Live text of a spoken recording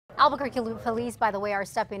Albuquerque police, by the way, are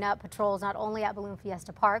stepping up patrols not only at Balloon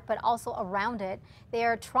Fiesta Park, but also around it. They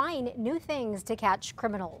are trying new things to catch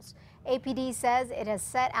criminals. APD says it has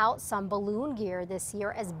set out some balloon gear this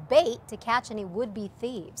year as bait to catch any would-be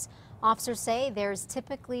thieves. Officers say there's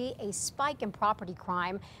typically a spike in property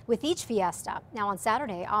crime with each fiesta. Now on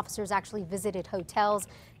Saturday, officers actually visited hotels,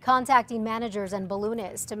 contacting managers and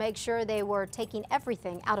balloonists to make sure they were taking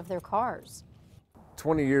everything out of their cars.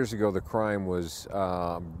 20 years ago, the crime was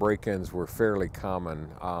break-ins were fairly common.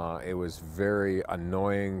 It was very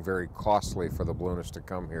annoying, very costly for the balloonists to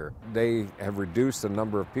come here. They have reduced the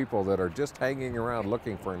number of people that are just hanging around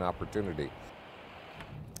looking for an opportunity.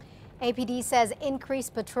 APD says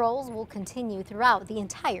increased patrols will continue throughout the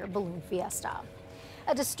entire Balloon Fiesta.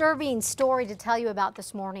 A disturbing story to tell you about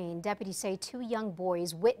this morning. Deputies say two young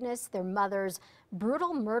boys witnessed their mother's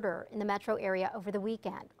brutal murder in the metro area over the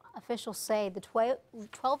weekend. Officials say the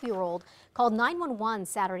 12-year-old called 911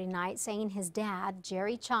 Saturday night saying his dad,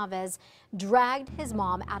 Jerry Chavez, dragged his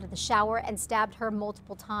mom out of the shower and stabbed her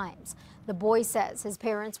multiple times. The boy says his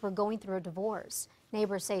parents were going through a divorce.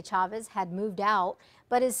 Neighbors say Chavez had moved out,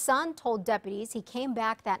 but his son told deputies he came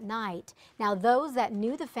back that night. Now, those that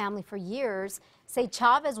knew the family for years say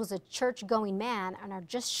Chavez was a church-going man and are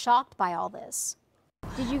just shocked by all this.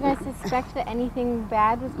 Did you guys suspect that anything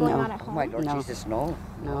bad was going on at home? Oh my Lord Jesus, no.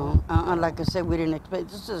 No. Like I said, we didn't expect.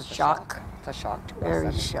 This is a shock. It's a shock to us.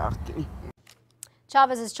 Very shocking.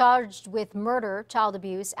 Chavez is charged with murder, child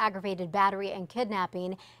abuse, aggravated battery, and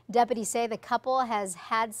kidnapping. Deputies say the couple has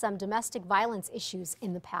had some domestic violence issues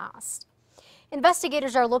in the past.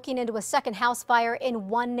 Investigators are looking into a second house fire in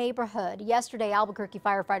one neighborhood. Yesterday, Albuquerque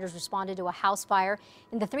firefighters responded to a house fire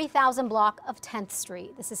in the 3000 block of 10th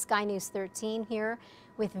Street. This is Sky News 13 here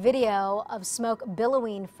with video of smoke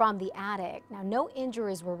billowing from the attic. Now, no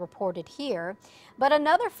injuries were reported here, but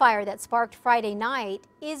another fire that sparked Friday night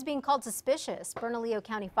is being called suspicious. Bernalillo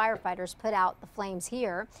County firefighters put out the flames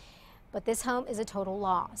here, but this home is a total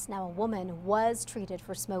loss. Now, a woman was treated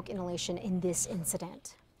for smoke inhalation in this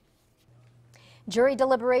incident. Jury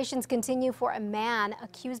deliberations continue for a man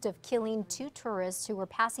accused of killing two tourists who were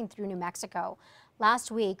passing through New Mexico. Last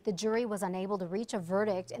week, the jury was unable to reach a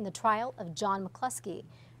verdict in the trial of John McCluskey.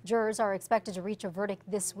 Jurors are expected to reach a verdict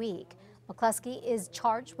this week. McCluskey is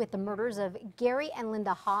charged with the murders of Gary and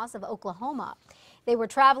Linda Haas of Oklahoma. They were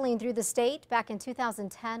traveling through the state back in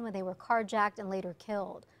 2010 when they were carjacked and later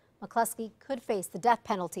killed. McCluskey could face the death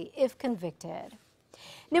penalty if convicted.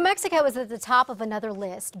 New Mexico is at the top of another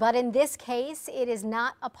list, but in this case, it is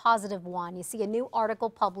not a positive one. You see, a new article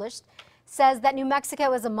published says that New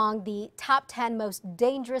Mexico is among the top 10 most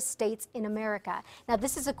dangerous states in America. Now,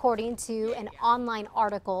 this is according to an online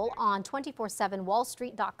article on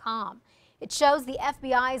 247wallstreet.com. It shows the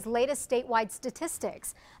FBI's latest statewide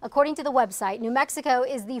statistics. According to the website, New Mexico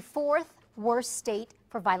is the fourth worst state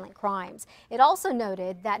for violent crimes. It also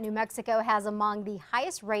noted that New Mexico has among the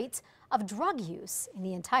highest rates of drug use in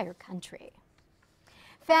the entire country.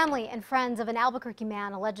 Family and friends of an Albuquerque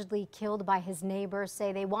man allegedly killed by his neighbors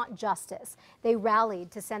say they want justice. They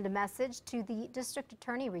rallied to send a message to the district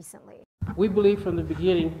attorney recently. We believe from the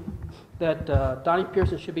beginning that Donnie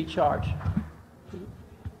Pearson should be charged.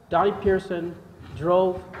 Donnie Pearson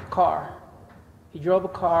drove a car. He drove a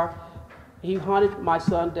car. He hunted my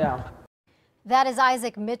son down. That is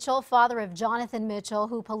Isaac Mitchell, father of Jonathan Mitchell,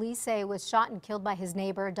 who police say was shot and killed by his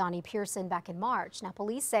neighbor, Donnie Pearson, back in March. Now,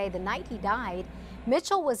 police say the night he died,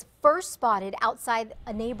 Mitchell was first spotted outside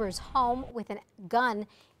a neighbor's home with a gun.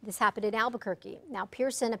 This happened in Albuquerque. Now,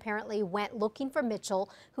 Pearson apparently went looking for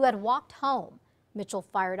Mitchell, who had walked home. Mitchell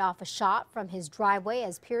fired off a shot from his driveway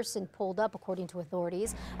as Pearson pulled up, according to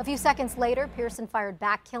authorities. A few seconds later, Pearson fired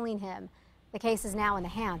back, killing him. The case is now in the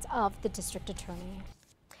hands of the district attorney.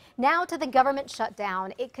 Now to the government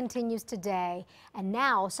shutdown. It continues today. And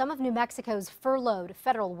now some of New Mexico's furloughed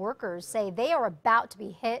federal workers say they are about to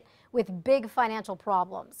be hit with big financial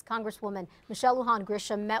problems. Congresswoman Michelle Lujan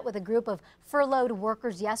Grishham met with a group of furloughed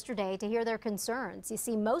workers yesterday to hear their concerns. You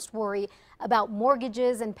see, most worry about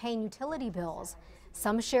mortgages and paying utility bills.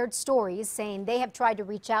 Some shared stories saying they have tried to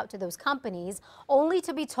reach out to those companies only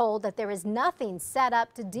to be told that there is nothing set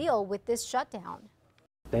up to deal with this shutdown.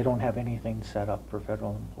 They don't have anything set up for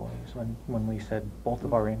federal employees. When we said both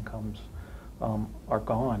of our incomes are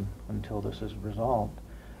gone until this is resolved,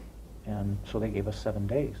 and so they gave us 7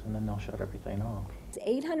 days, and then they'll shut everything off.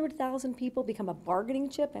 800,000 people become a bargaining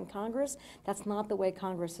chip in Congress. That's not the way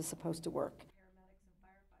Congress is supposed to work.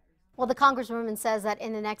 Well, the Congresswoman says that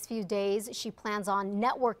in the next few days, she plans on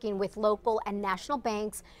networking with local and national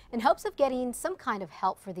banks in hopes of getting some kind of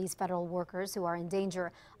help for these federal workers who are in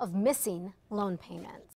danger of missing loan payments.